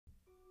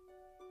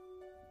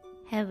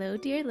Hello,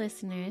 dear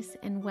listeners,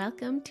 and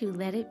welcome to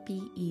Let It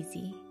Be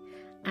Easy.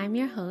 I'm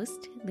your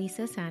host,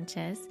 Lisa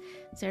Sanchez,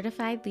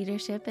 certified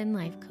leadership and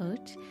life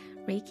coach,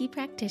 Reiki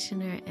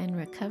practitioner, and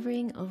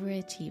recovering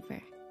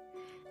overachiever.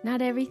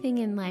 Not everything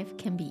in life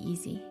can be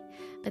easy,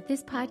 but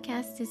this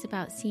podcast is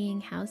about seeing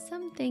how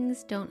some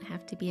things don't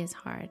have to be as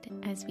hard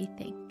as we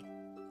think.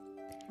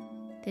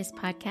 This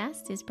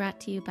podcast is brought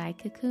to you by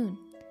Cocoon.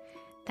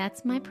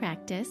 That's my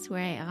practice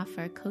where I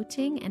offer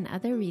coaching and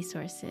other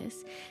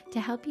resources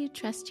to help you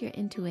trust your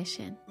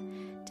intuition,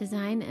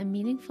 design a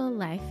meaningful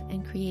life,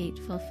 and create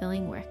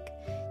fulfilling work.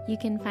 You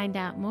can find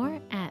out more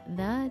at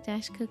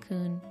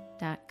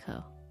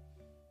the-cocoon.co.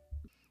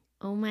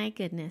 Oh my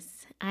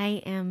goodness,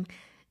 I am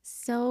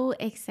so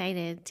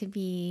excited to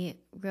be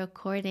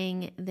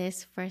recording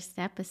this first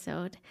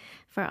episode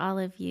for all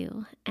of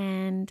you.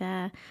 And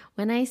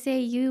when I say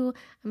you,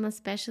 I'm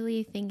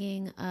especially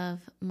thinking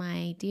of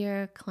my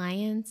dear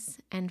clients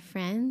and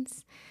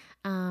friends,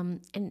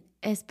 and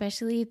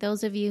especially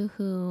those of you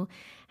who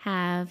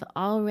have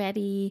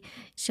already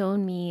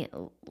shown me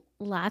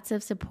lots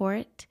of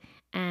support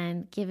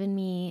and given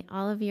me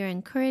all of your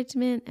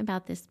encouragement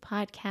about this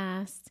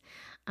podcast,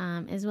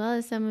 as well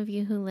as some of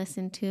you who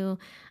listened to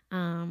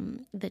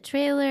the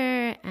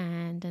trailer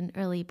and an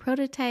early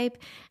prototype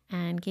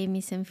and gave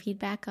me some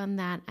feedback on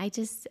that. I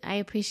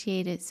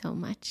appreciate it so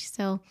much.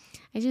 So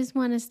I just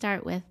want to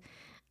start with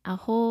a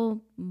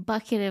whole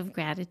bucket of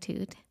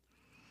gratitude.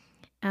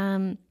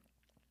 I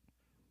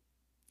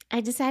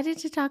decided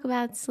to talk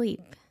about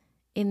sleep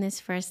in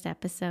this first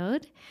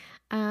episode.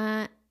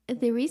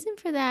 The reason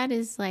for that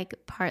is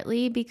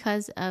partly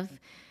because of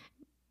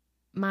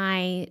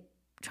my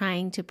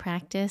trying to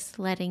practice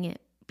letting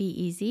it be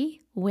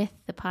easy with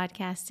the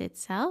podcast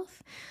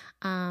itself.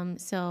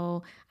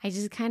 So I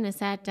just kind of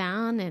sat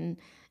down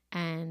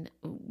and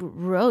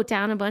wrote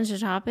down a bunch of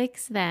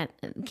topics that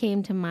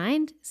came to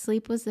mind.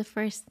 Sleep was the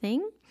first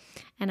thing.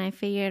 And I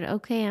figured,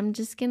 okay, I'm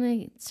just going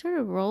to sort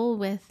of roll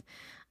with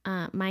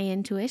my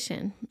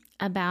intuition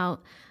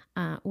about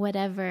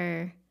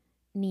whatever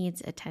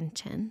needs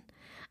attention.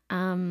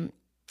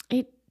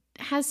 It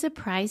has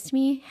surprised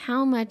me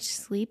how much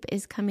sleep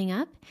is coming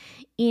up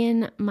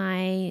in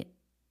my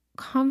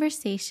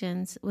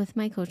conversations with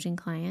my coaching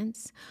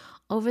clients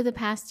over the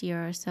past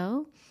year or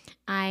so.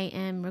 I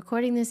am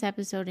recording this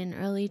episode in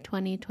early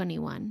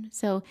 2021.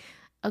 So,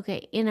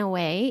 okay, in a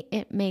way,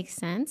 it makes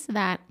sense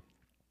that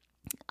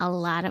a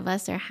lot of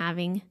us are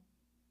having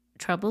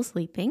trouble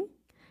sleeping,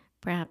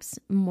 perhaps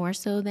more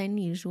so than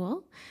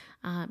usual,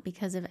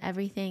 because of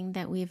everything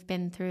that we've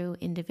been through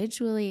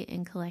individually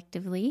and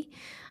collectively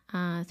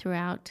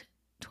throughout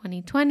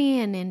 2020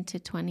 and into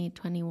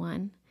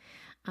 2021.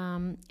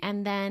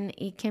 And then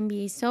it can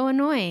be so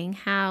annoying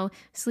how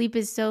sleep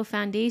is so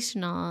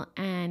foundational,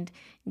 and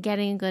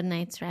getting a good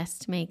night's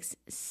rest makes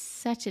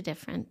such a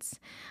difference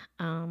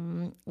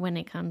when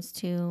it comes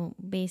to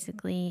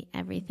basically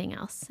everything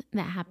else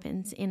that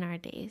happens in our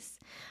days.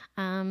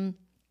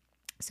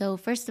 So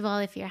first of all,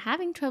 if you're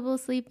having trouble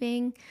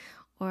sleeping,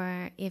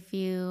 or if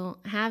you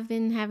have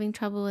been having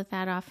trouble with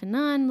that off and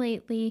on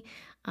lately,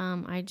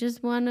 I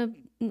just want to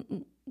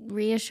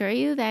reassure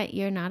you that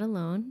you're not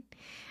alone.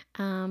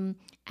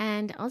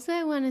 And also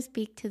I want to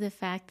speak to the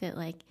fact that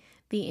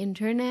the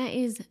internet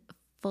is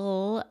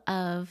full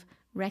of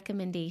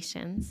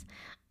recommendations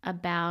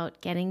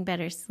about getting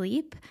better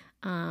sleep.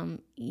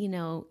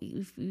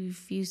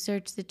 If you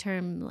search the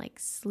term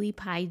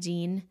sleep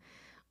hygiene,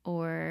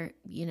 or,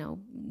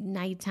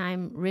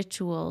 nighttime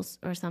rituals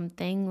or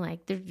something,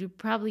 you're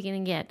probably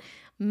going to get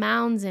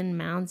mounds and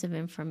mounds of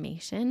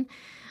information,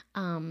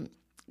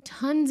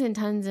 tons and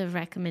tons of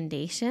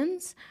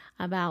recommendations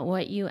about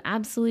what you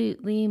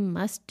absolutely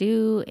must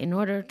do in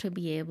order to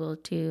be able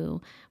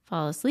to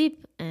fall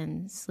asleep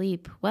and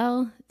sleep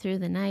well through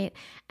the night.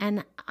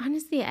 And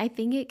honestly, I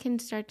think it can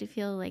start to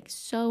feel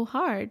so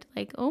hard.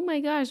 Oh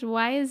my gosh,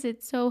 why is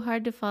it so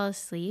hard to fall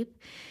asleep?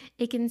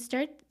 It can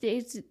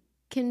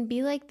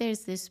be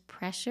there's this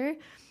pressure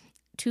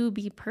to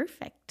be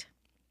perfect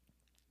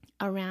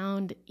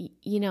around,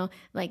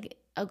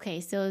 okay,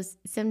 so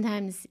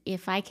sometimes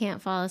if I can't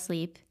fall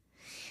asleep,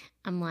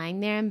 I'm lying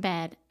there in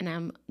bed and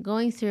I'm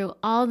going through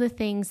all the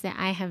things that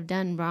I have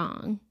done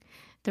wrong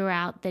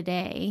throughout the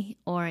day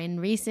or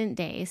in recent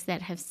days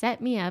that have set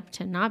me up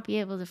to not be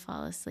able to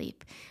fall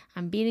asleep.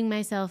 I'm beating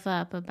myself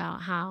up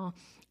about how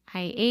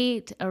I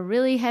ate a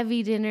really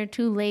heavy dinner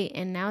too late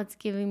and now it's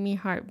giving me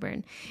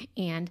heartburn.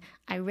 And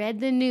I read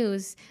the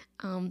news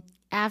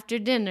after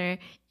dinner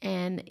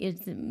and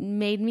it's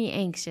made me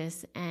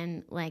anxious.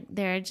 And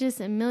there are just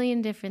a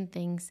million different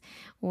things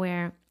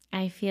where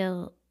I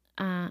feel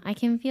I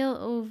can feel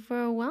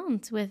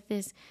overwhelmed with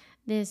this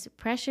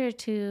pressure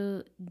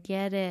to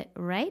get it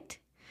right.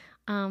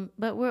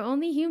 But we're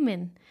only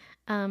human.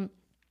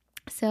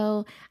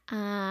 So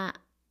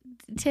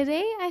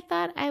today I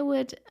thought I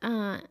would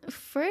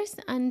first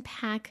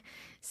unpack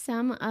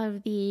some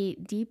of the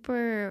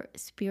deeper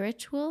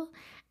spiritual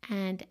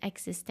and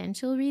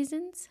existential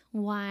reasons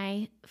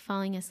why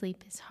falling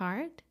asleep is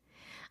hard.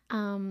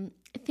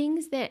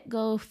 things that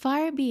go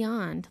far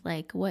beyond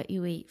like what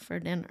you ate for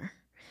dinner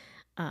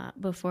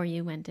before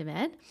you went to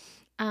bed.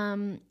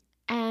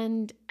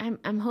 And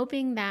I'm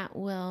hoping that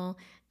will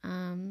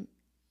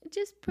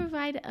just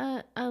provide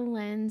a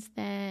lens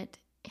that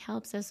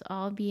helps us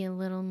all be a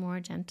little more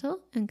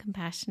gentle and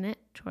compassionate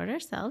toward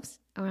ourselves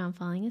around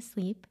falling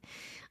asleep.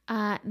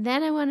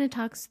 Then I want to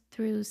talk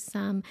through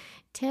some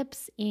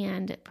tips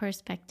and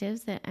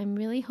perspectives that I'm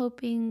really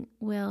hoping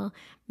will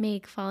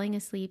make falling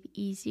asleep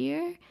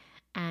easier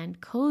and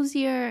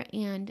cozier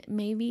and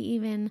maybe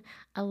even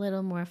a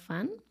little more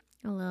fun,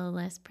 a little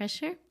less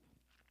pressure.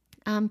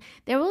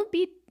 There will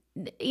be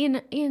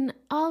in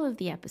all of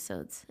the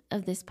episodes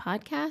of this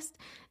podcast,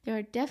 there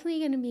are definitely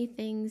going to be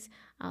things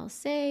I'll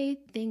say,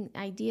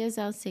 ideas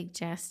I'll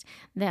suggest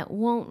that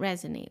won't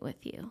resonate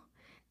with you.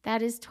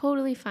 That is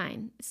totally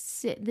fine.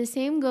 The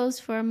same goes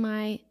for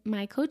my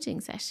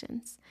coaching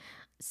sessions.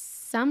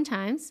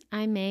 Sometimes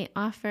I may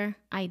offer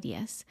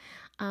ideas.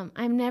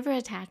 I'm never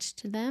attached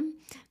to them.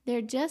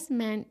 They're just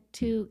meant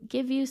to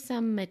give you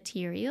some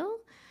material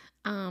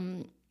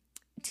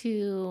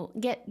to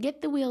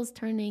get the wheels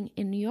turning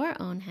in your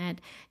own head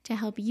to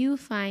help you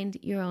find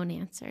your own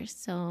answers.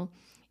 So,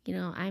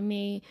 I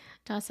may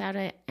toss out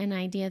an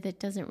idea that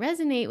doesn't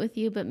resonate with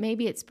you, but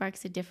maybe it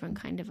sparks a different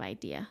kind of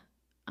idea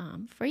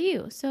for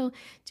you. So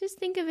just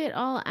think of it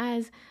all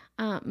as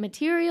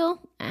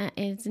material.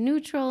 It's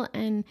neutral,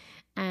 and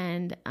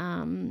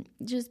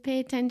just pay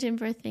attention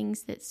for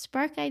things that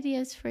spark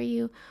ideas for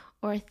you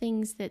or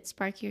things that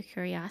spark your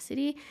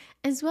curiosity,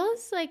 as well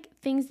as like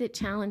things that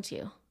challenge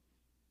you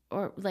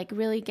or like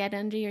really get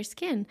under your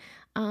skin.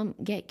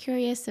 Get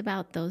curious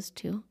about those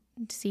two.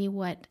 See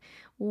what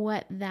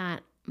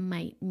that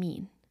might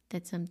mean,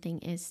 that something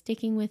is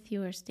sticking with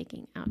you or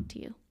sticking out to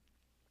you.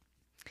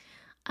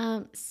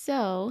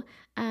 So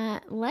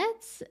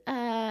let's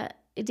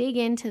dig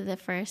into the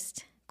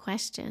first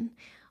question.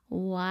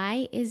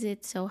 Why is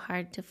it so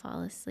hard to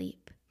fall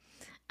asleep?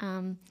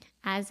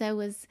 As I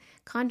was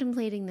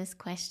contemplating this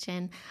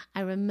question,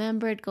 I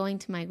remembered going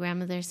to my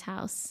grandmother's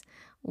house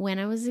when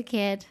I was a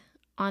kid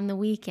on the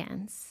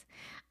weekends,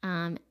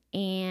 and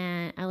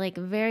I like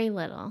very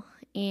little.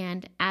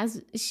 And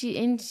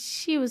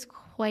she was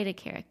quite a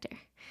character.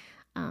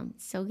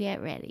 So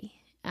get ready.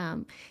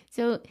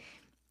 So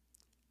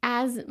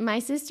as my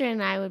sister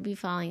and I would be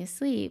falling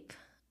asleep,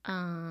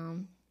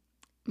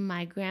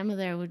 my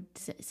grandmother would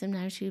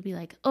sometimes she would be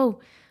like, "Oh,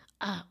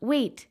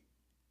 wait,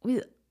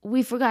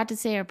 we forgot to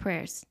say our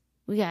prayers.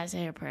 We gotta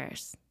say our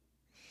prayers."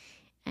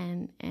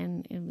 And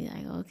it'd be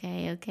like,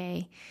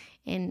 okay.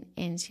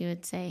 And she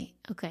would say,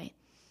 "Okay,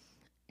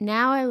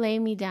 now I lay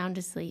me down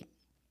to sleep.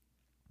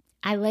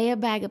 I lay a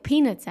bag of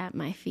peanuts at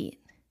my feet.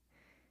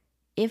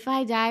 If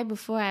I die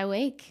before I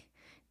wake,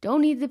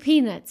 don't eat the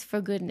peanuts for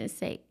goodness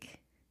sake."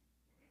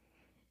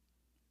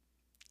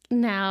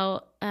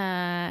 Now,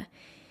 I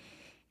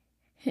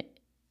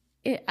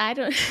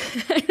don't.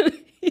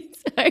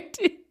 It's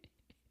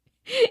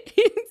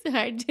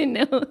hard to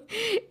know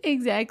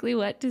exactly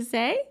what to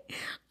say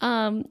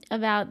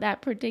about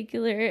that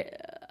particular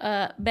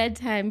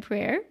bedtime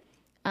prayer.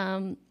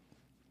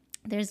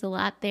 There's a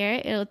lot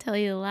there. It'll tell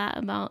you a lot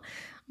about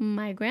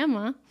my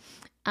grandma.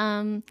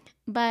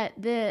 But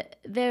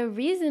the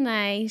reason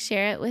I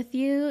share it with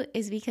you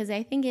is because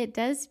I think it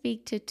does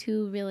speak to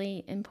two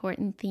really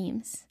important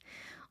themes.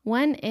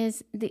 One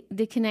is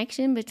the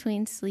connection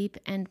between sleep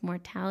and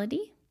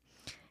mortality,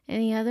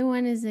 and the other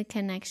one is the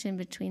connection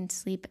between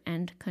sleep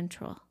and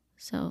control.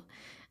 So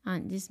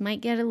this might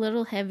get a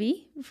little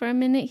heavy for a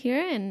minute here,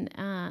 and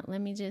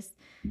let me just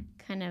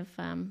kind of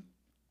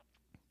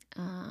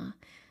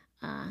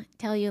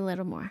tell you a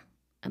little more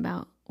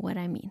about what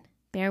I mean.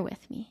 Bear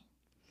with me.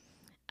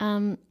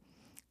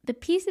 The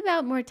piece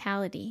about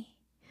mortality.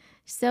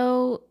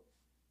 So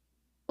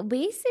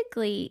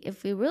basically,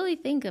 if we really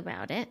think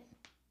about it,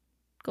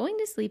 going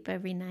to sleep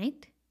every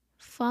night,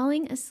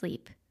 falling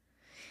asleep,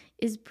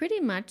 is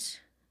pretty much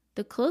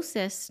the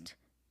closest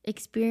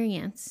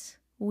experience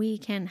we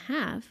can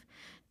have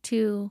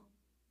to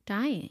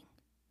dying.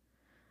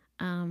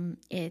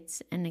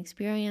 It's an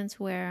experience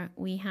where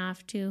we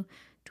have to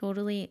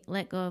totally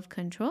let go of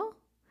control,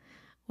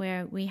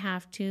 where we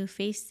have to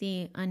face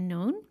the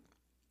unknown.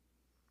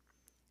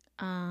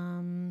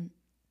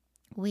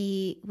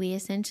 We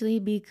essentially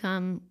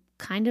become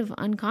kind of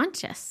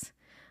unconscious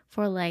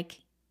for like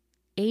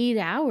 8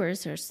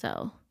 hours or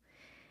so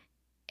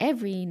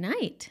every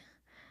night.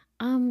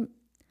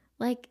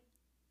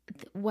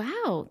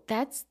 Wow,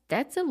 that's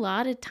a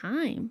lot of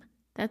time.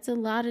 That's a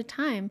lot of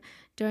time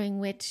during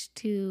which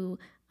to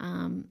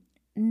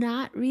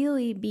not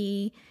really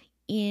be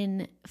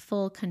in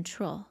full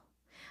control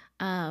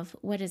of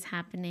what is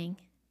happening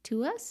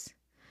to us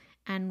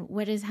and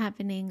what is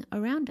happening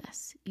around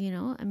us.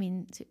 I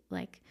mean,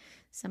 like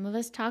some of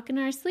us talk in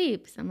our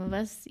sleep, some of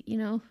us,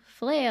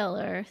 flail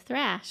or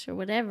thrash or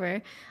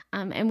whatever,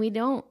 and we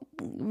don't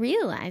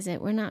realize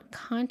it. We're not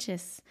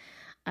conscious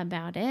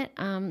about it,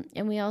 and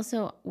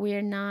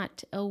we're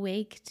not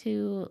awake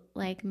to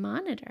like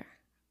monitor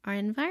our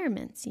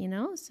environments.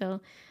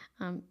 So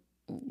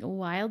a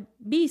wild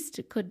beast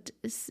could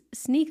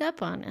sneak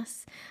up on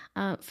us.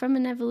 From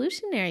an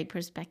evolutionary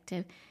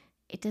perspective,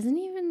 it doesn't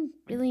even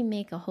really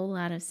make a whole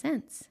lot of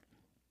sense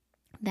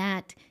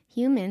that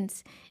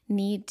humans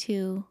need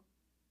to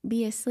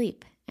be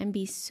asleep and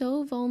be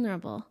so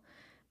vulnerable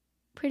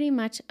pretty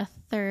much a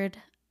third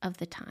of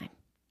the time.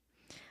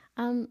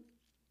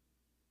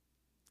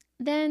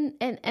 Then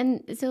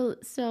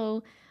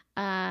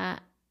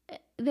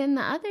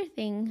the other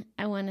thing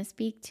I want to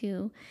speak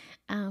to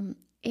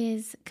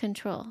is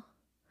control.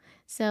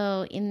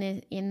 So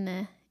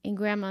in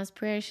Grandma's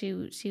prayer, she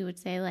would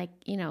say, like,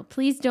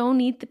 please don't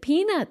eat the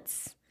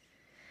peanuts.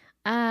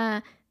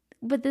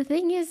 But the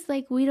thing is,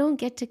 like, we don't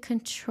get to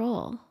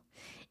control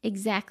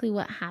exactly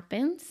what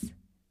happens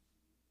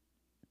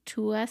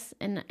to us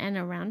and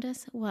around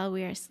us while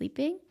we are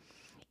sleeping,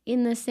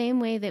 in the same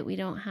way that we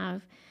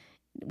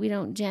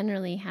don't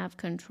generally have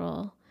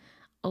control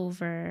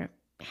over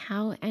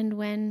how and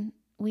when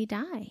we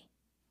die.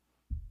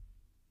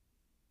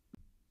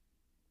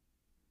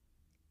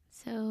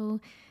 So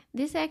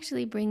this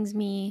actually brings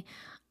me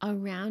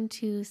around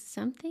to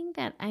something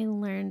that I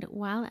learned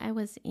while I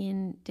was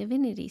in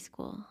divinity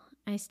school.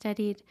 I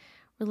studied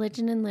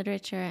religion and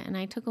literature, and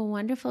I took a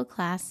wonderful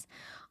class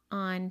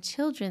on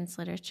children's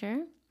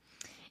literature.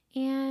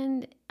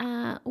 And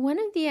one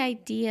of the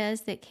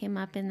ideas that came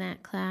up in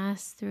that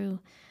class through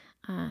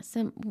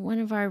one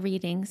of our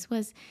readings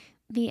was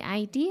the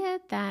idea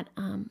that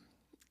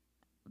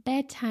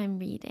bedtime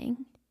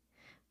reading,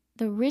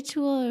 the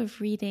ritual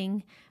of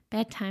reading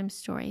bedtime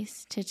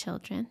stories to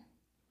children,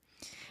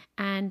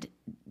 and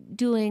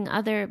doing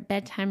other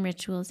bedtime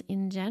rituals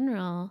in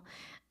general,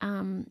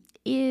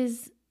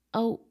 is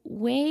a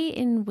way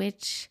in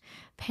which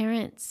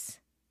parents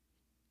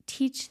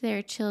teach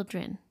their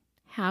children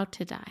how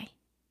to die,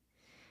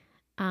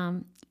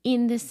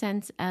 in the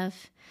sense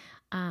of,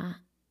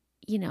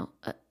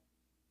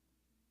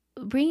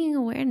 bringing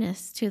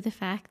awareness to the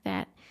fact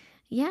that,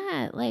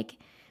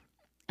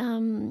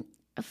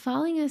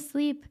 falling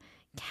asleep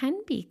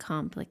can be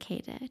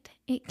complicated.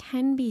 It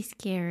can be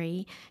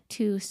scary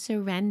to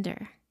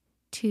surrender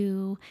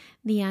to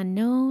the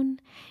unknown.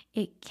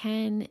 It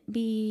can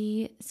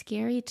be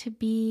scary to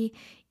be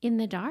in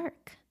the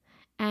dark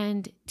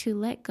and to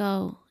let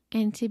go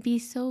and to be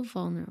so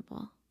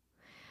vulnerable,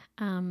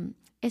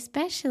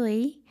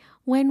 especially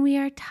when we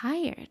are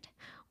tired,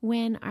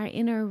 when our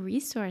inner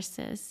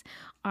resources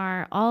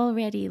are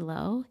already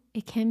low.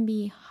 It can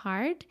be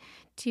hard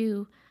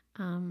to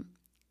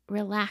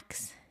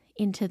relax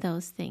into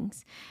those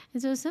things.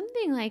 And so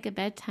something like a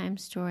bedtime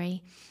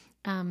story,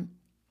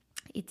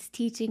 it's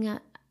teaching us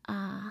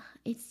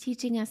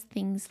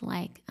things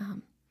like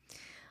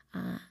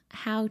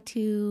how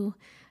to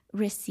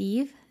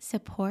receive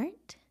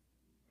support,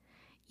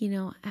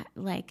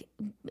 like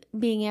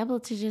being able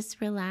to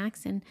just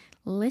relax and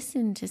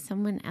listen to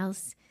someone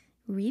else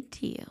read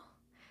to you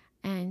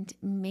and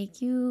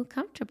make you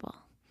comfortable.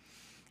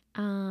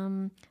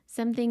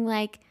 Something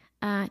like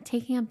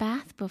taking a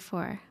bath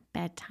before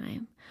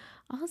bedtime.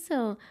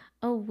 Also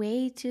a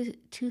way to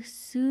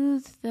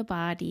soothe the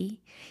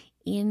body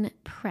in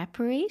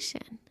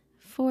preparation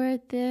for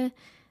the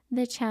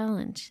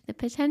challenge, the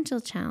potential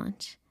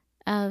challenge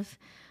of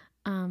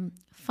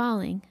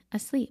falling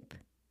asleep.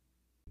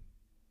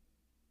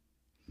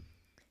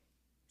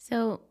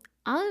 So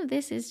all of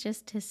this is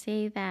just to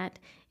say that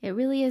it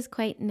really is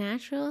quite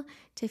natural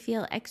to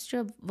feel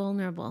extra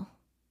vulnerable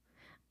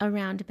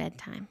around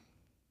bedtime.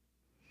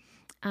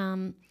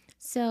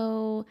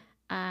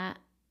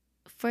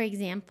 For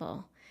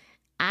example,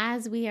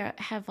 as we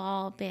have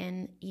all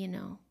been,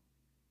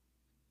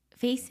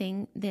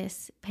 facing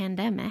this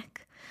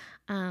pandemic,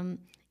 and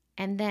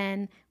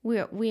then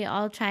we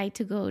all try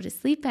to go to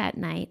sleep at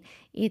night,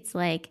 it's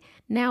like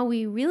now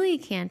we really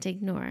can't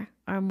ignore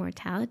our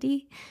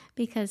mortality,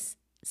 because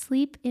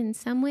sleep in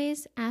some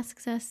ways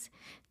asks us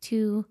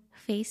to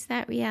face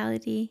that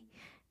reality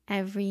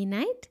every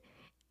night.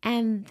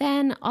 And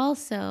then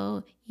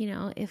also,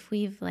 if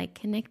we've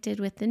connected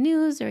with the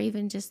news, or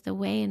even just the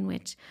way in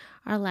which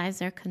our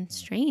lives are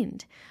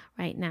constrained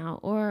right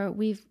now, or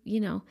we've,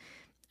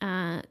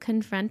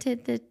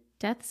 confronted the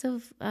deaths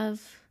of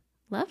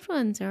loved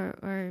ones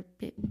or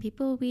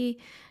people we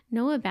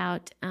know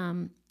about,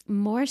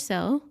 more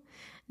so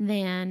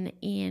than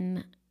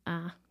in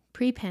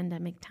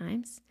pre-pandemic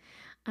times,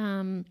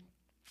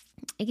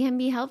 it can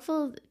be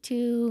helpful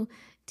to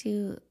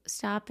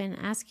stop and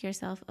ask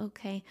yourself,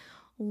 okay,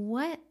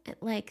 what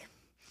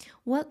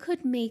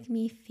could make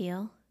me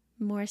feel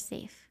more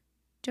safe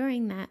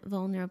during that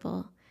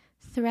vulnerable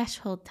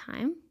threshold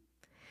time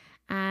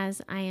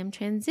as I am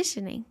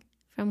transitioning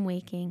from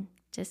waking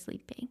to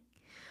sleeping?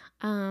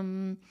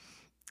 Some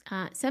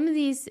of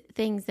these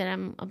things that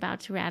I'm about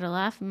to rattle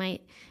off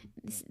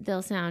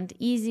they'll sound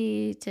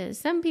easy to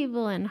some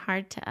people and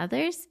hard to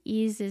others.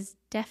 Ease is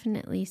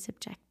definitely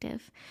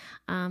subjective.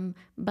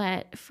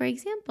 But for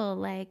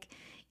example,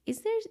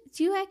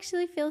 do you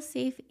actually feel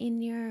safe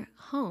in your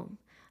home?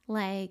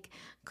 Might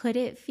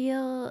you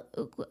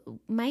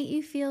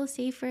feel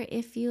safer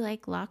if you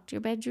locked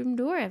your bedroom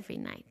door every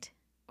night?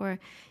 or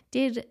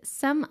did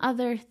some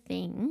other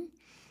thing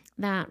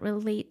that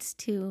relates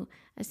to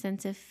a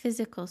sense of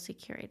physical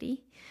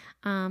security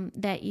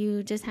that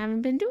you just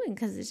haven't been doing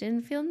because it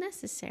didn't feel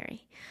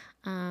necessary.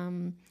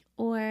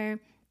 Or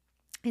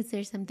is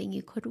there something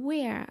you could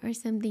wear or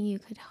something you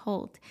could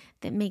hold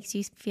that makes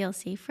you feel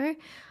safer?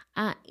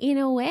 In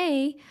a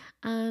way,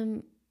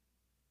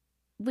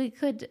 we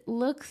could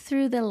look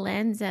through the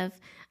lens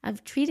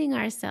of treating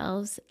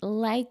ourselves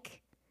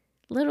like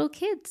little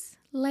kids,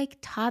 like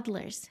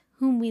toddlers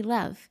whom we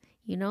love.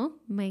 You know,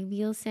 maybe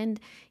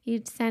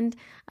you'd send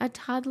a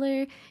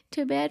toddler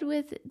to bed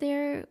with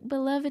their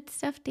beloved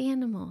stuffed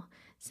animal,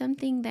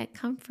 something that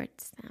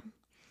comforts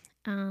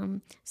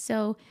them.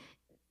 So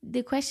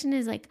the question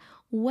is like,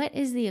 what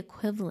is the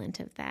equivalent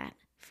of that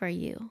for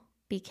you?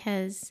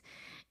 Because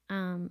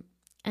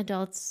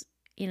adults,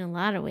 in a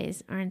lot of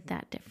ways, aren't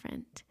that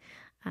different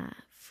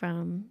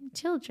from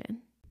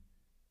children.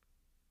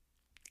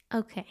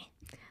 Okay,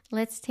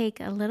 let's take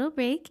a little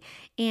break.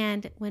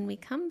 And when we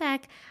come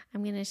back,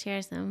 I'm going to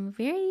share some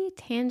very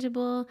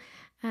tangible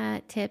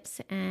tips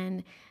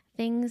and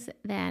things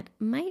that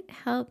might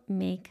help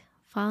make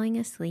falling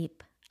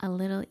asleep a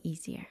little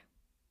easier.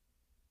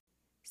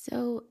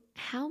 So,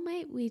 how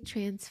might we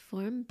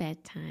transform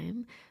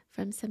bedtime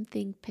from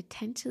something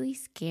potentially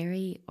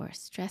scary or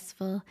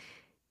stressful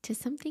to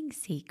something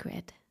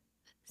sacred,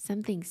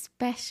 something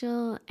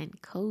special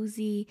and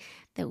cozy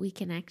that we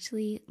can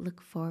actually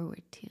look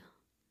forward to?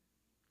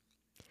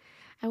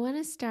 I want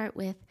to start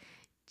with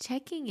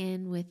checking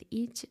in with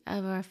each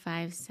of our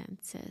 5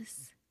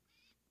 senses.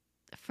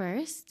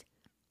 First,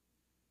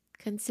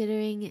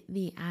 considering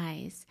the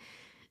eyes.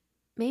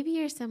 Maybe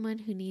you're someone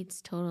who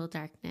needs total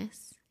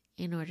darkness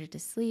in order to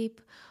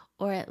sleep,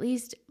 or at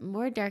least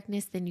more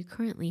darkness than you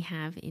currently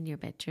have in your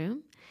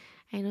bedroom.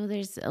 I know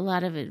there's a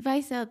lot of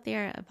advice out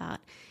there about,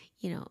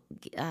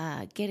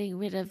 getting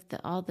rid of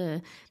all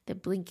the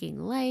blinking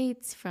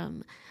lights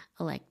from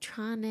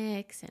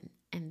electronics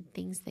and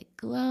things that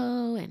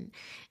glow, and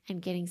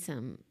getting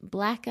some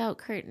blackout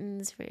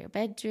curtains for your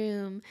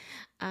bedroom.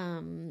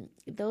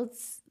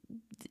 Those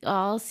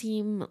all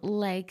seem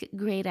like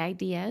great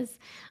ideas.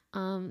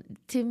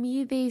 To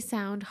me, they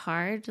sound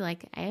hard.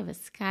 Like, I have a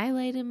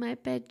skylight in my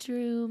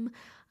bedroom.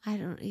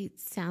 It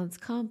sounds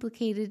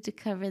complicated to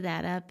cover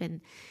that up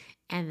and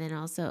then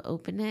also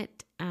open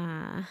it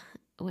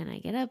when I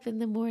get up in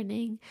the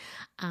morning.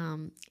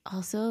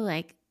 Also,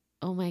 like,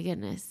 oh my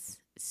goodness,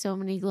 so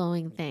many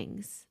glowing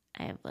things.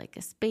 I have like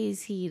a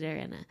space heater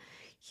and a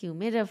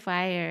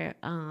humidifier.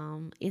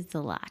 It's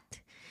a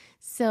lot.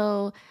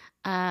 So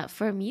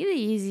for me, the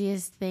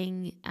easiest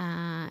thing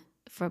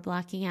for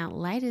blocking out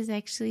light is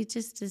actually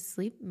just a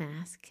sleep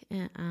mask,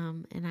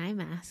 an eye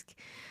mask.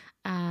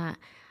 I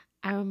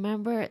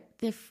remember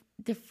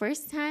the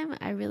first time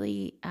I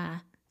really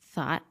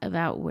thought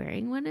about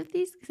wearing one of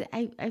these, because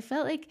I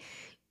felt like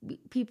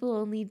people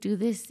only do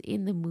this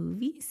in the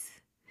movies.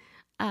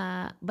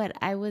 But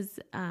I was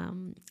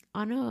on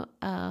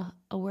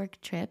a work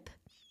trip.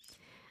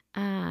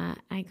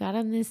 I got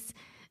on this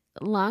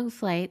long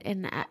flight,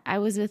 and I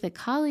was with a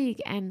colleague,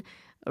 and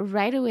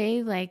right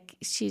away, like,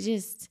 she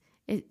just,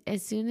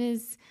 as soon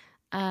as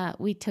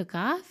we took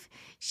off,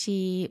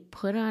 she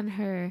put on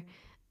her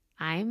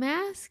eye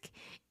mask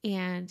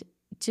and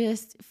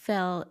just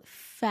fell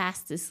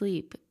fast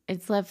asleep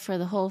and slept for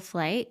the whole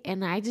flight.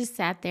 And I just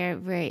sat there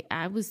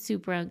I was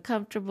super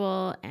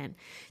uncomfortable and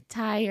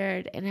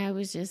tired. And I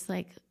was just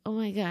like, oh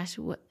my gosh,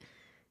 what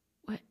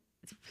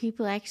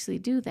people actually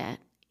do that?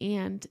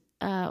 And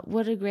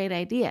what a great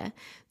idea.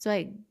 So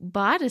I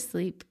bought a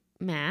sleep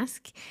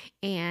mask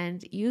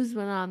and used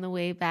one on the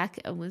way back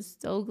and was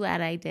so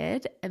glad I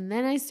did. And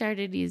then I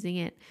started using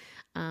it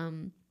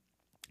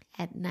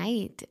at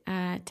night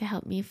to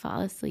help me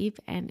fall asleep,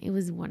 and it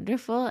was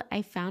wonderful.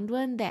 I found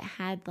one that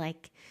had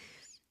like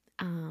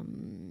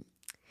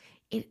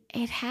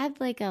it had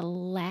like a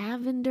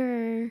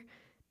lavender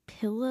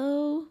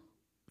pillow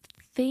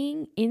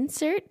thing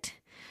insert.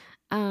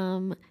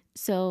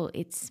 So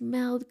it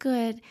smelled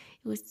good.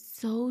 It was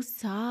so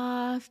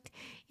soft.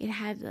 It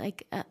had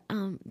like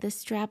the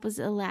strap was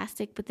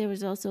elastic, but there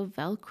was also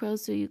Velcro,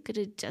 so you could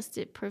adjust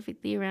it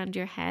perfectly around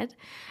your head.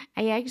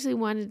 I actually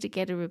wanted to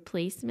get a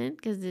replacement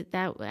because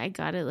I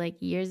got it like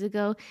years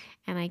ago,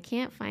 and I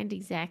can't find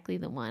exactly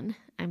the one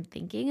I'm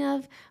thinking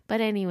of.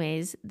 But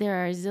anyways,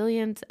 there are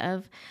zillions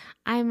of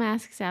eye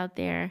masks out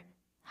there.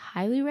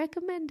 Highly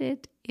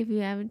recommended if you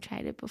haven't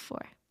tried it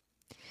before.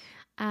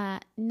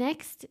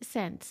 Next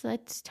sense,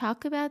 let's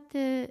talk about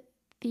the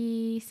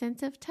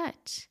sense of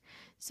touch.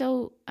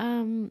 So,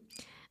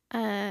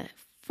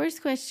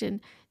 first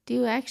question, do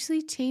you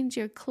actually change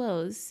your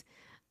clothes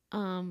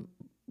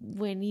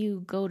when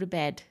you go to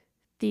bed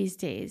these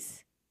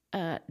days?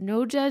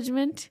 No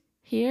judgment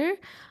here.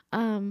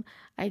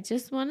 I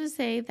just want to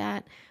say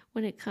that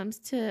when it comes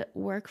to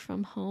work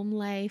from home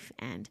life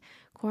and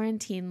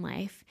quarantine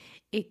life,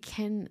 it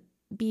can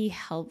be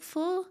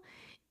helpful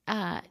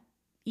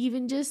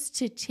even just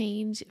to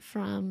change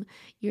from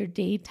your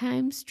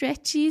daytime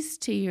stretchies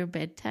to your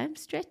bedtime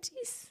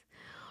stretchies,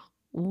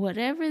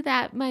 whatever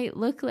that might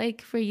look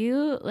like for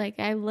you. Like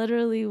I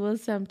literally will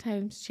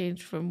sometimes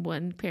change from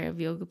one pair of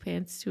yoga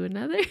pants to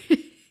another.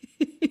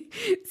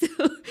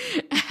 So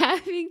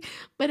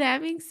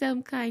having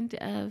some kind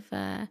of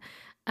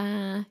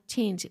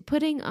change,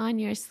 putting on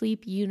your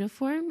sleep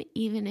uniform,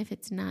 even if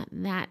it's not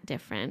that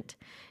different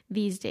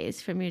these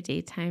days from your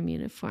daytime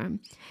uniform,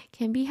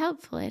 can be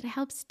helpful. It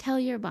helps tell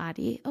your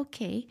body,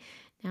 okay,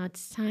 now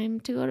it's time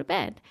to go to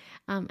bed.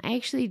 I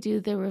actually do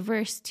the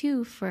reverse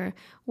too for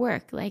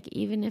work. Like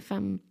even if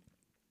I'm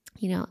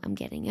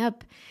getting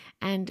up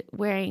and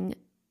wearing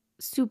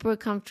super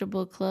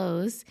comfortable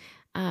clothes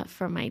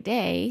for my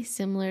day,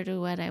 similar to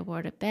what I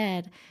wore to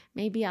bed,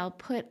 maybe I'll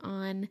put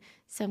on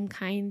some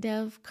kind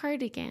of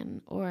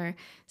cardigan or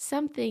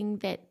something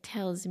that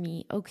tells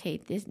me, okay,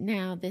 this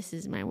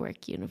is my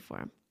work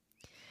uniform.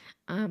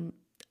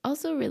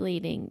 Also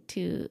relating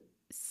to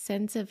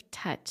sense of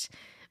touch,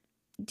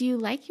 do you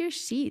like your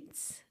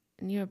sheets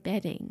and your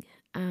bedding?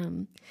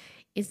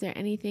 Is there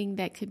anything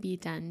that could be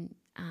done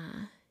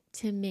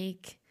to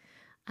make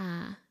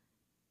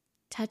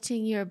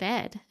touching your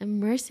bed,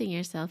 immersing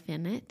yourself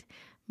in it,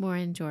 more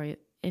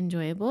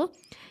enjoyable?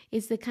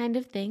 Is the kind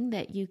of thing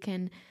that you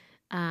can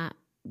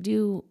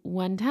do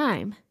one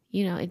time.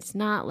 It's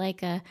not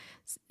like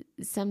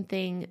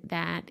something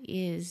that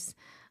is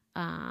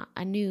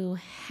a new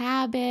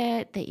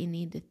habit that you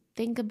need to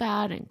think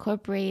about,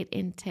 incorporate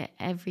into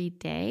every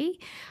day.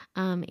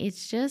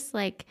 It's just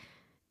like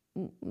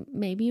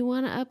maybe you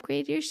want to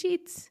upgrade your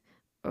sheets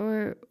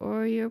or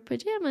your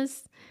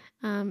pajamas,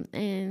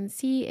 and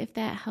see if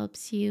that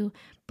helps you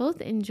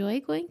both enjoy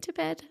going to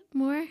bed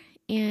more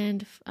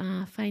and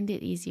find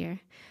it easier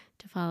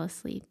to fall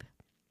asleep.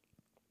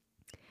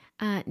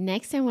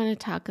 Next, I want to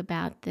talk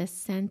about the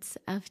sense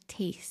of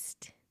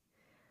taste.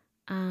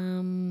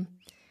 Do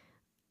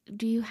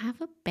you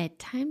have a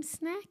bedtime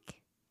snack?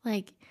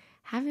 Like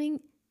having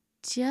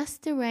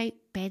just the right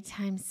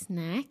bedtime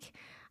snack,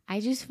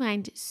 I just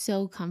find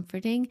so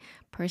comforting.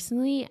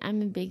 Personally,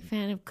 I'm a big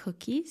fan of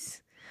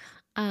cookies.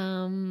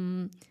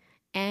 And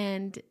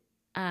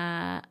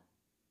I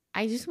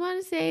just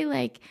want to say,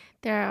 like,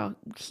 there are a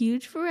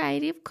huge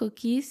variety of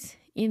cookies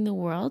in the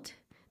world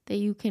that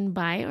you can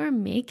buy or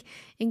make,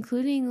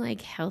 including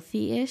like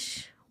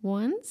healthy-ish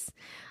ones.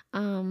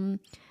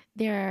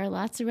 There are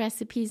lots of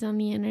recipes on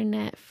the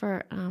internet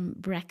for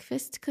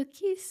breakfast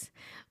cookies,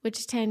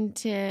 which tend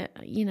to,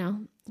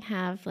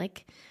 have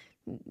like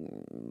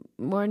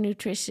more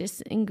nutritious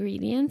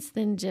ingredients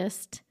than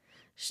just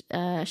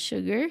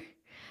sugar.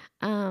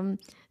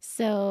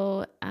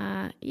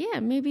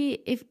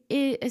 Maybe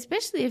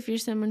especially if you're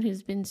someone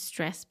who's been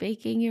stress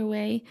baking your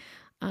way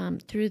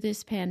through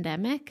this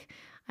pandemic,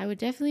 I would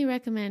definitely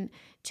recommend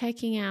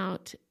checking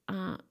out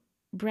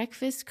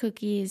breakfast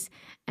cookies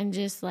and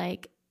just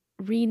like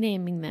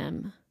renaming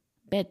them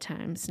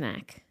bedtime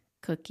snack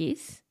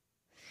cookies.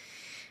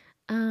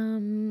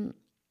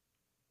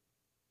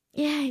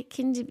 It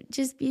can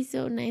just be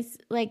so nice,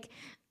 like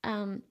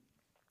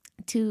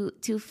to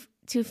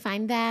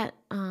find that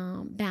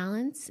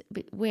balance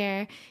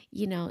where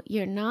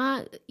you're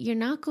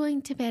not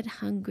going to bed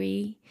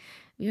hungry,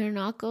 you're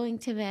not going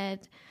to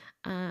bed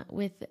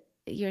with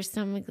your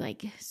stomach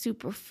like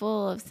super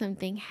full of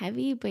something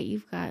heavy, but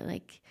you've got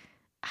like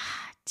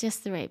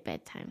just the right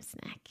bedtime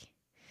snack.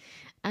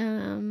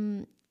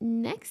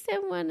 Next, I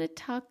want to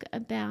talk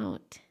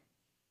about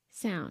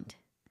sound.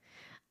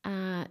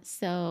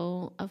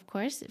 So, of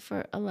course,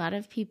 for a lot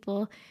of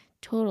people,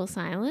 total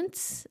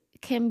silence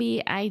can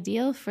be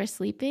ideal for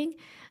sleeping.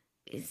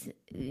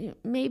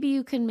 Maybe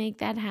you can make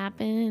that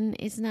happen.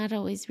 It's not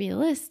always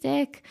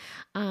realistic.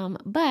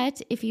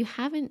 But if you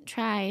haven't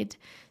tried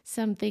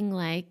something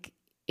like,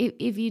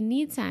 if you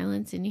need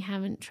silence and you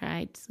haven't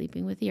tried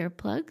sleeping with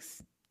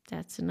earplugs,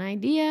 that's an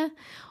idea.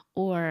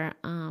 Or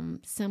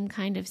some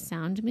kind of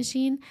sound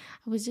machine.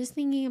 I was just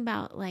thinking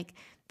about like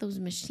those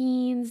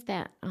machines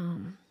that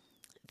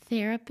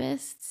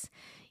therapists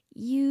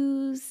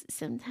use.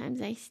 Sometimes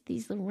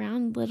these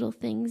round little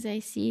things I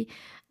see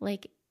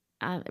like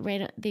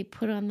they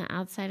put on the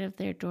outside of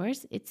their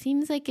doors. It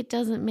seems like it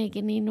doesn't make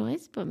any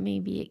noise, but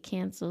maybe it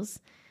cancels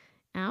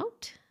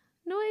out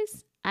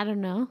noise. I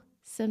don't know.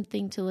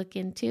 Something to look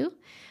into.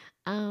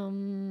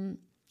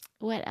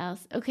 What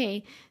else?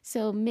 Okay,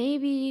 so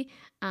maybe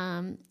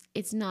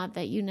it's not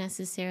that you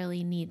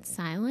necessarily need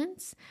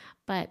silence,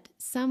 but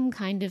some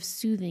kind of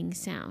soothing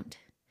sound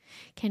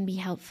can be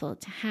helpful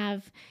to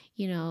have,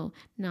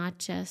 not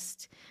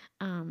just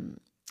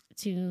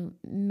to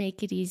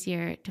make it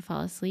easier to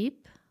fall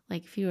asleep,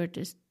 like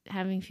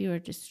having fewer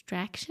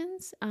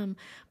distractions,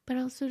 but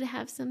also to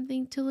have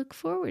something to look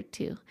forward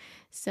to.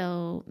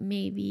 So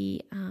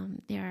maybe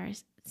there are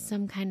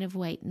some kind of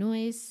white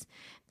noise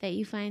that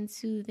you find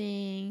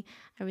soothing.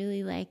 I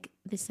really like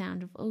the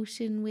sound of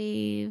ocean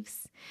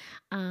waves,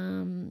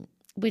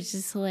 which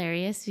is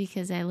hilarious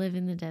because I live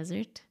in the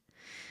desert.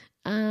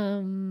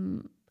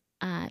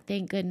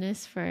 Thank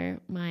goodness for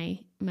my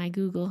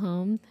Google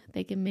Home.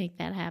 They can make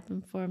that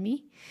happen for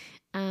me.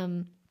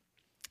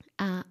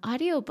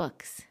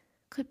 Audiobooks.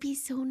 could be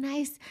so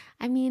nice.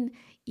 I mean,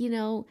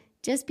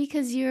 just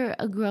because you're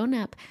a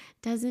grown-up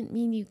doesn't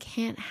mean you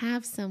can't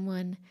have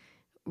someone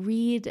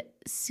read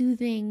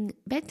soothing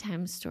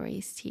bedtime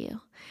stories to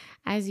you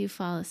as you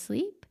fall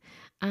asleep.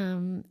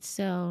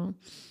 So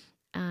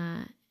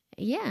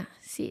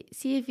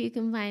see if you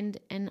can find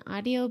an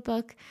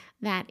audiobook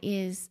that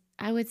is,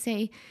 I would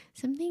say,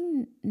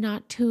 something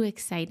not too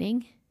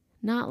exciting,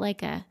 not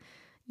like a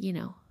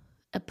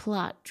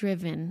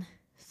plot-driven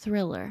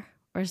thriller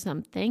or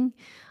something.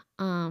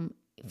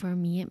 For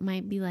me, it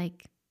might be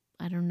like,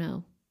 I don't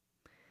know,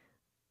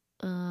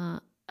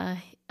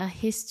 a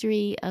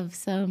history of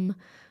some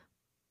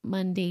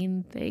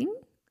mundane thing,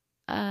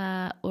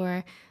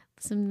 or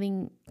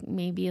something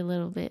maybe a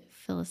little bit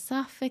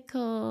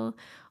philosophical,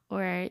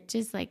 or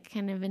just like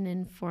kind of an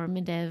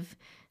informative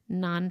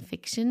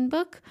nonfiction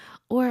book,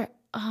 or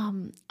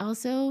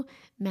also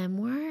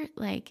memoir,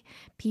 like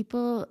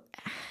people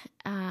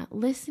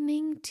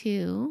listening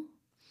to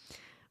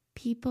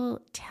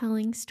people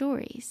telling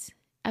stories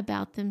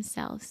about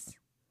themselves.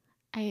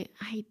 I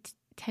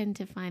tend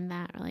to find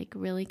that like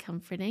really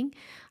comforting,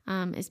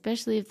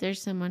 especially if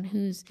there's someone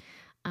whose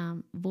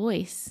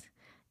voice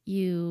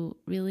you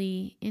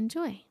really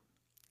enjoy,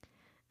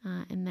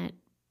 and that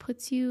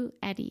puts you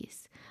at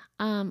ease.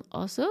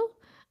 Also,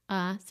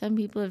 some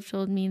people have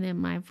told me that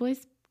my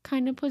voice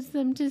kind of puts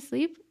them to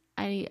sleep.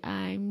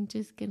 I'm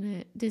just going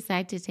to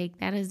decide to take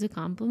that as a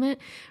compliment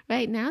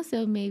right now.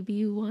 So maybe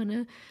you want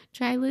to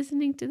try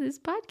listening to this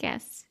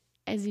podcast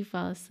as you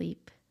fall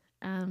asleep.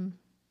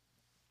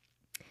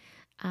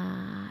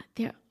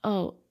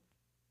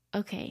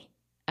 Okay.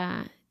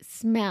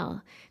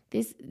 Smell.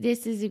 This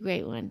is a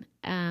great one.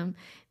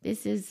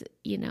 This is,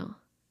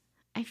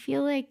 I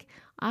feel like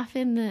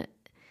often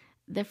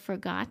the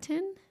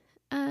forgotten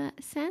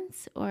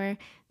sense, or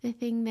the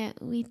thing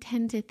that we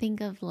tend to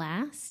think of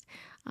last,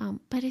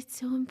 but it's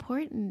so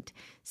important.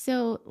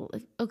 So,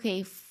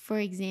 okay, for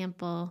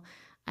example,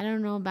 I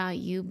don't know about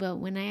you, but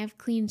when I have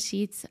clean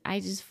sheets, I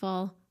just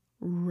fall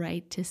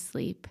right to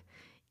sleep.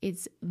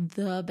 It's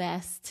the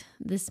best,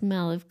 the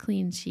smell of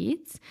clean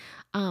sheets.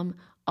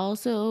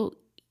 Also,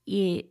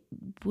 it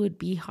would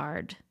be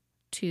hard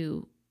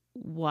to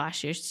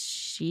wash your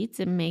sheets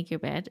and make your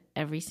bed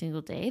every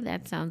single day.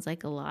 That sounds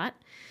like a lot.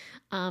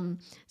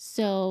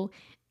 So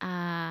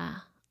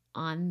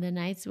on the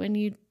nights when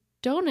you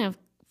don't have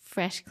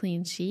fresh,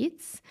 clean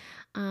sheets,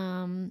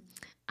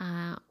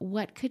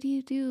 what could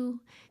you do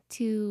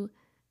to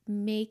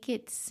make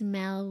it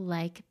smell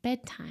like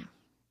bedtime?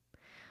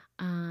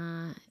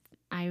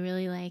 I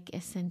really like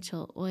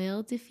essential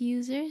oil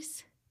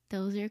diffusers.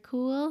 Those are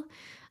cool.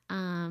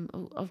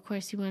 Of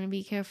course, you want to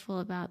be careful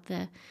about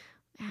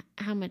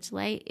how much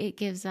light it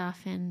gives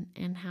off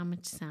and how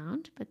much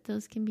sound, but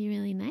those can be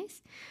really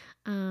nice.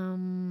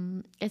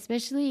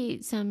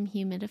 Especially some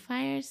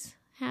humidifiers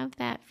have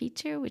that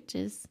feature, which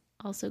is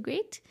also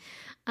great.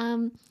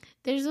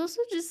 There's also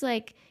just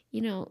like,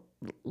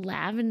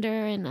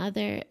 lavender and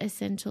other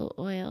essential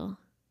oil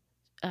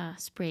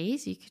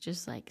sprays. You could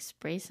just like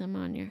spray some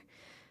on your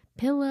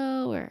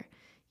pillow or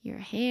your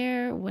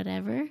hair,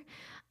 whatever.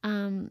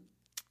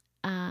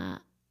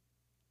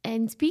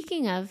 And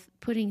speaking of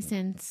putting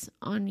scents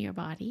on your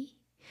body,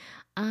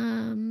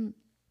 like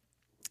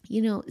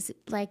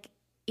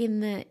in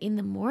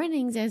the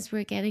mornings as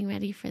we're getting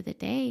ready for the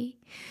day,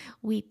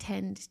 we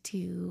tend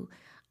to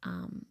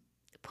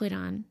put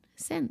on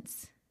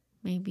scents.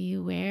 Maybe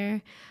you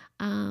wear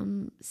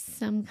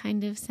some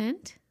kind of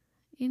scent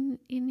in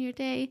your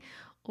day,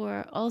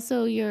 or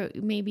also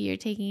maybe you're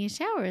taking a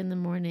shower in the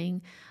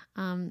morning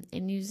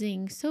and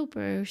using soap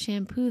or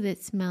shampoo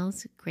that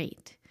smells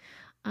great.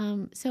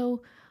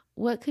 So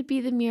what could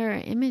be the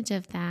mirror image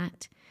of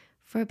that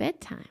for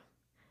bedtime?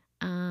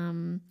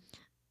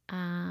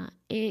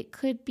 It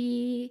could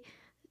be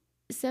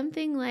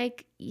something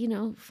like,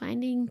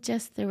 finding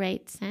just the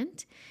right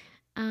scent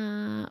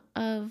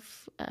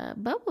of a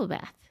bubble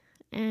bath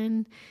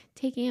and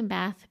taking a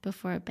bath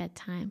before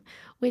bedtime,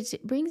 which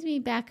brings me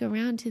back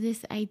around to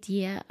this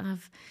idea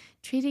of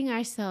treating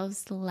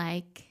ourselves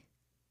like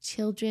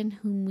children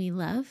whom we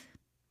love.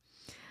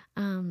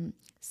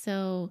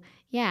 So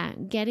yeah,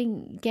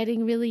 getting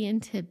really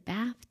into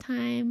bath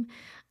time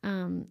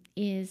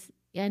is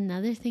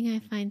another thing I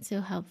find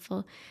so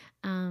helpful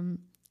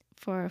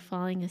for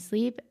falling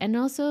asleep. And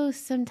also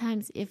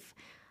sometimes if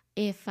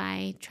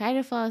I try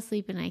to fall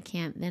asleep and I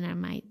can't, then I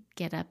might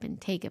get up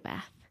and take a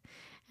bath,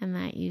 and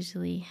that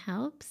usually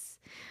helps.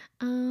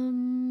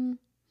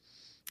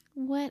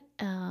 What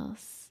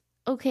else?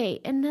 Okay,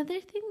 another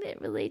thing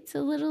that relates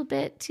a little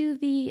bit to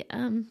the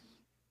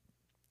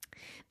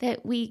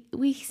that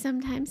we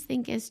sometimes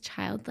think as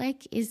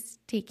childlike is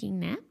taking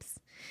naps.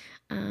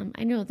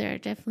 I know there are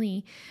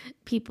definitely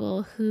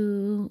people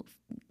who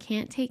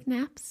can't take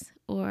naps,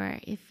 or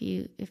if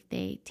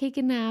they take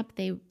a nap,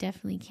 they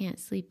definitely can't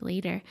sleep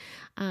later.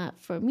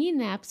 For me,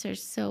 naps are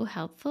so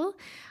helpful,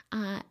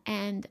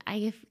 and I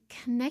have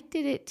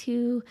connected it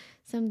to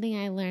something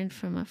I learned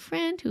from a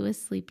friend who was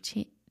sleep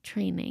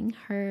training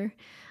her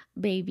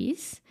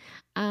babies.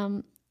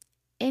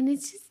 And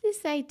it's just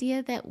this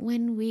idea that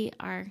when we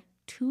are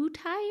too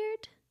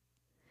tired,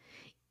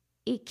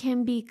 it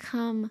can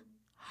become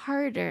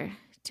harder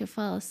to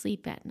fall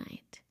asleep at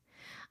night.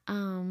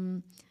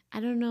 I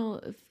don't know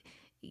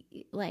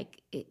if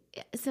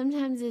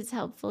sometimes it's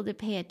helpful to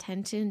pay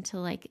attention to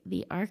like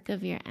the arc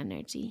of your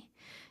energy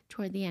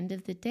toward the end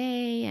of the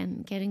day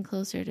and getting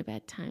closer to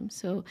bedtime.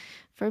 So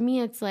for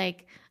me, it's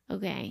like,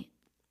 okay,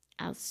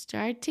 I'll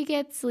start to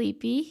get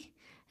sleepy,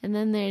 and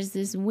then there's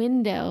this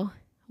window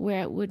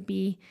where it would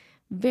be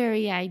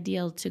very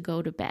ideal to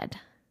go to bed.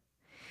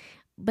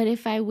 But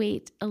if I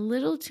wait a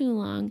little too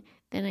long,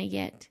 then I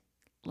get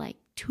like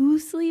too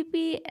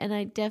sleepy, and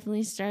I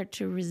definitely start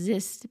to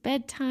resist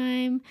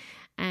bedtime,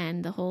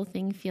 and the whole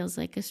thing feels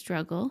like a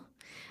struggle.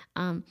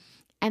 And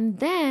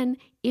then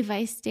if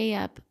I stay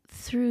up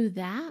through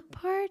that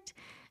part,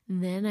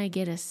 then I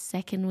get a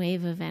second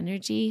wave of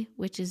energy,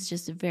 which is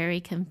just very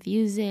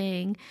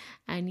confusing,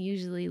 and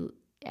usually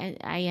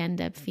I end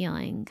up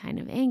feeling kind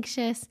of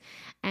anxious.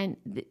 And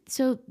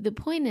so the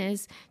point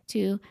is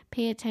to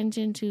pay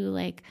attention to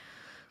like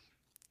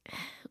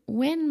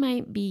when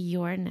might be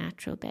your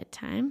natural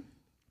bedtime.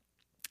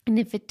 And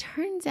if it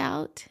turns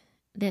out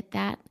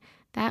that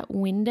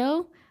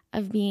window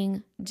of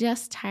being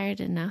just tired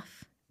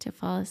enough to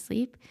fall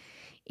asleep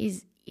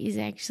is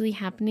actually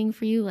happening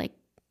for you like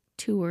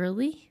too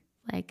early,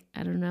 like,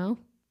 I don't know,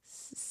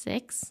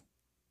 6,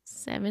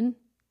 7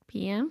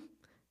 p.m.,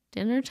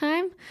 dinner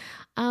time,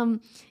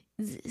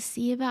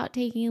 see about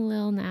taking a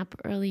little nap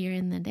earlier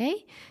in the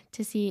day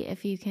to see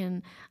if you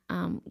can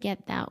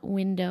get that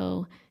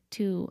window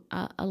to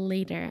a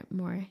later,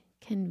 more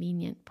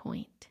convenient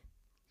point.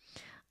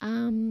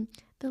 The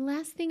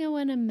last thing I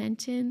want to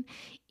mention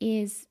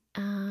is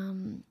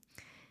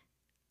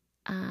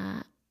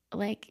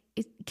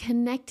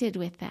connected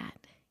with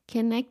that,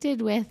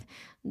 connected with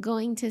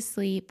going to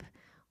sleep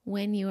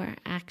when you are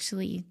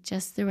actually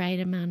just the right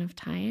amount of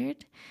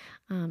tired,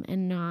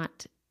 and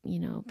not,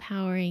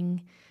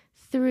 powering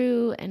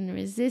through and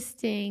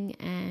resisting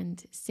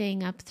and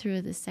staying up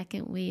through the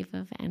second wave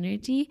of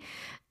energy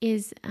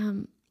is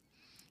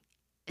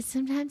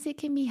sometimes it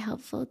can be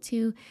helpful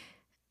to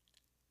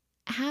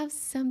have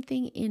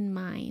something in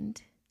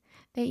mind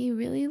that you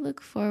really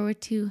look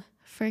forward to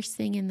first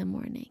thing in the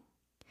morning.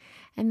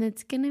 And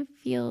that's going to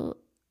feel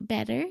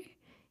better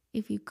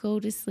if you go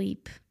to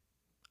sleep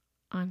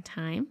on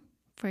time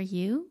for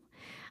you.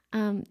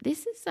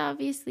 This is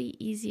obviously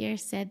easier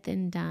said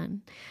than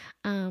done.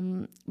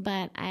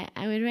 But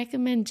I would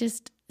recommend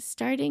just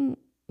starting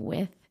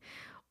with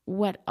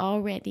what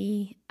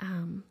already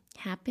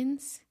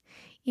happens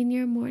in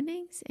your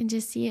mornings and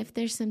just see if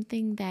there's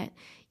something that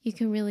you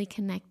can really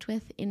connect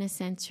with in a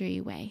sensory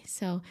way.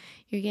 So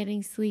you're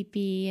getting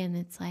sleepy and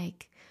it's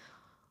like,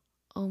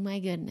 oh my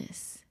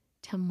goodness,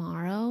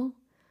 tomorrow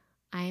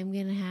I am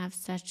going to have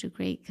such a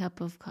great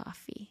cup of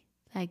coffee.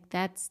 Like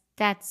that's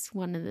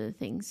one of the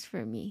things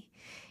for me.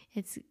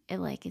 It's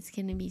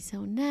going to be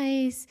so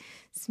nice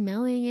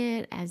smelling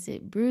it as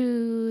it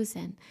brews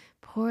and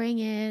pouring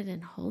it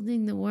and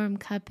holding the warm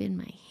cup in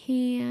my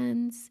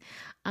hands.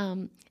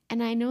 And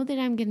I know that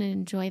I'm going to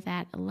enjoy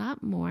that a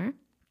lot more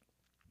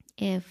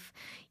if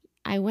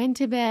I went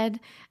to bed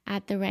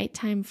at the right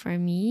time for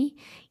me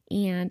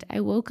and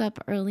I woke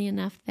up early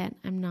enough that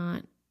I'm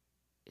not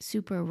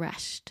super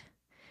rushed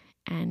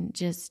and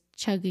just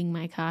chugging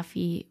my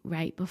coffee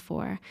right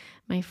before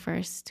my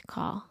first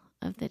call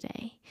of the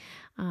day.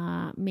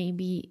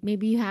 Maybe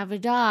you have a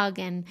dog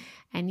and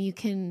you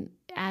can,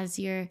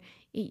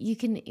 you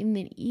can in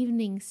the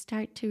evening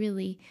start to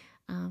really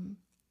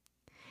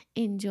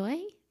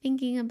enjoy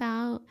thinking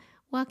about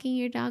walking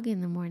your dog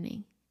in the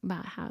morning,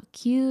 about how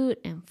cute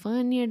and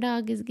fun your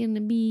dog is going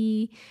to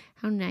be,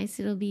 how nice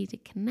it'll be to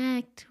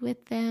connect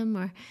with them,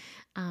 or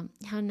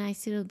how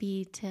nice it'll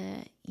be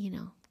to,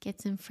 get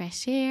some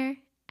fresh air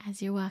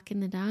as you're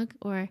walking the dog.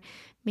 Or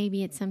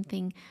maybe it's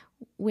something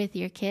with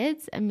your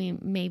kids. I mean,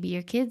 maybe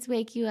your kids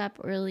wake you up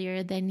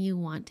earlier than you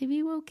want to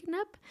be woken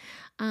up.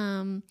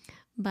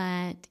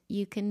 But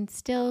you can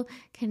still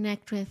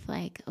connect with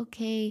like,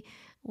 okay,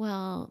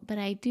 well, but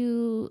I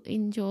do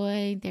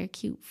enjoy their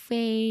cute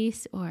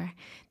face or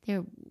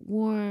their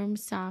warm,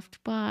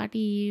 soft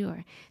body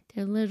or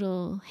their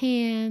little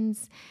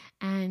hands.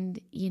 And,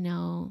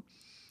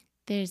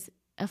 there's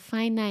a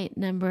finite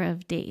number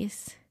of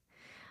days,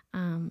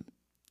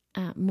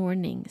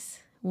 mornings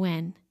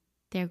when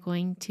they're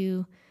going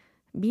to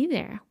be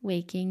there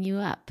waking you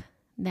up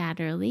that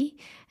early.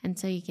 And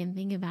so you can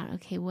think about,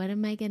 okay, what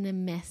am I going to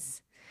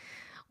miss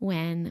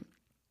when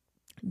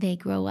they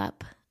grow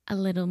up a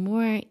little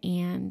more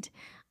and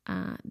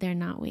they're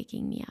not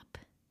waking me up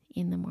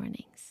in the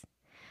mornings.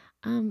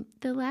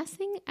 The last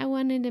thing I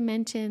wanted to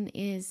mention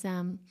is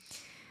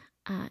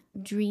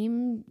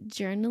dream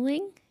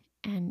journaling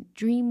and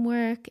dream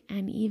work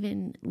and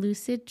even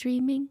lucid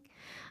dreaming,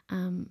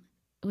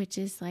 which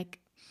is like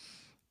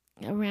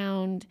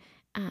around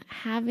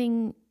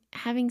having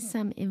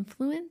some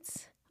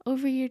influence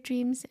over your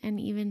dreams and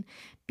even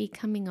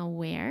becoming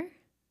aware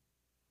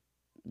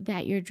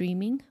that you're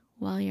dreaming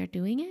while you're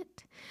doing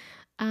it.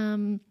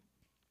 I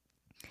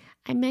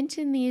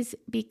mention these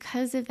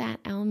because of that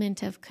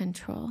element of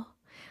control.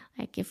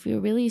 Like if you're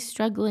really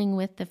struggling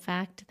with the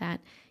fact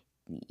that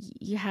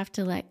you have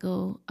to let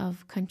go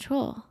of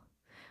control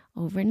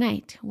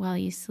overnight while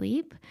you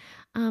sleep,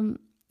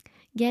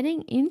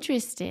 getting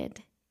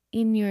interested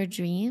in your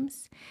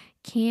dreams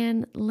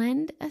can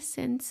lend a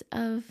sense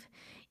of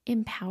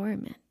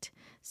empowerment.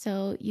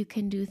 So you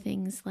can do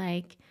things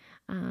like,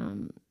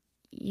 having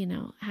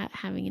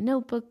a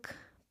notebook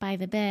by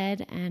the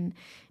bed, and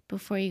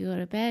before you go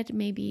to bed,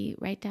 maybe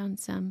write down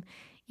some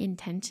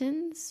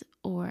intentions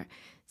or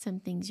some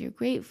things you're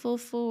grateful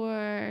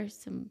for,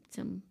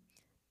 some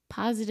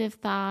positive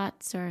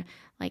thoughts, or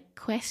like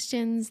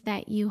questions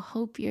that you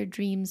hope your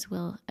dreams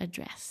will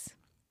address.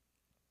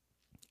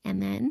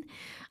 And then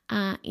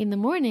in the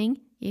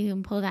morning, you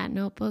can pull that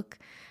notebook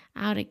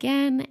out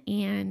again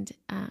and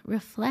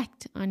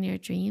reflect on your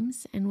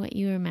dreams and what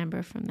you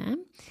remember from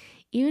them.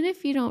 Even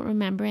if you don't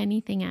remember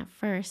anything at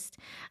first,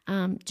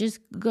 just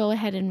go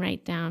ahead and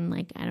write down,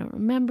 like, I don't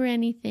remember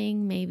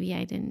anything. Maybe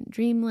I didn't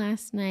dream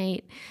last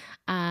night.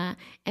 And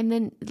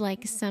then,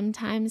 like,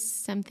 sometimes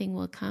something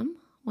will come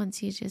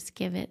once you just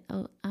give it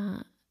a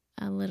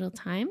little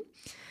time.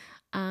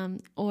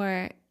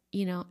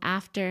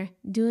 After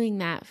doing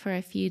that for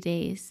a few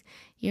days,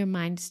 your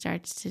mind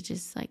starts to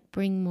just like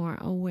bring more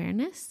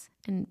awareness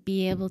and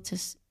be able to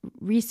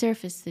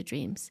resurface the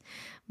dreams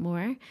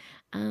more.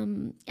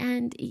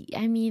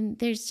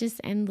 There's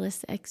just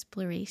endless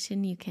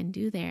exploration you can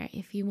do there.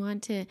 If you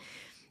want to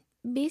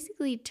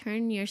basically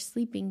turn your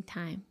sleeping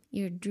time,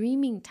 your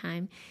dreaming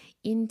time,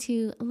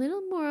 into a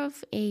little more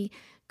of a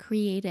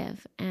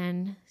creative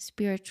and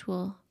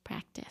spiritual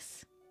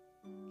practice.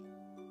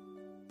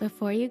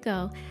 Before you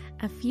go,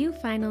 a few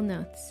final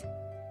notes.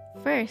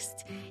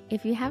 First,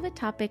 if you have a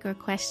topic or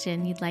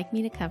question you'd like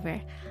me to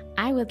cover,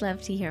 I would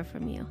love to hear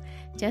from you.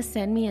 Just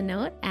send me a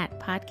note at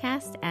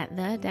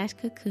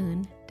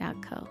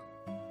podcast@the-cocoon.co.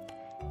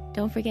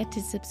 Don't forget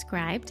to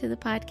subscribe to the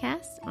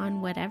podcast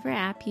on whatever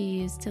app you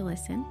use to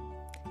listen.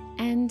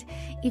 And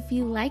if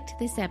you liked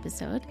this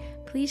episode,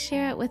 please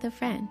share it with a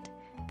friend.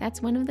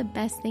 That's one of the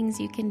best things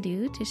you can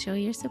do to show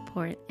your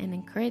support and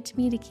encourage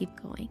me to keep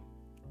going.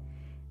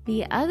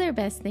 The other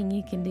best thing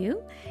you can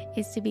do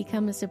is to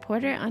become a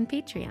supporter on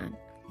Patreon.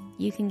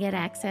 You can get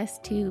access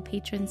to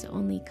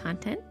patrons-only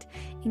content,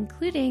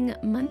 including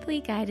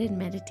monthly guided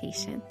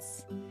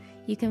meditations.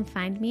 You can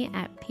find me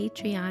at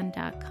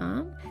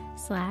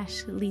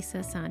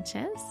patreon.com/Lisa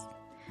Sanchez,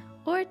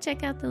 or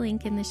check out the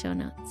link in the show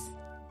notes.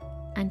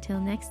 Until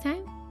next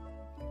time,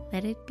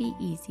 let it be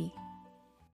easy.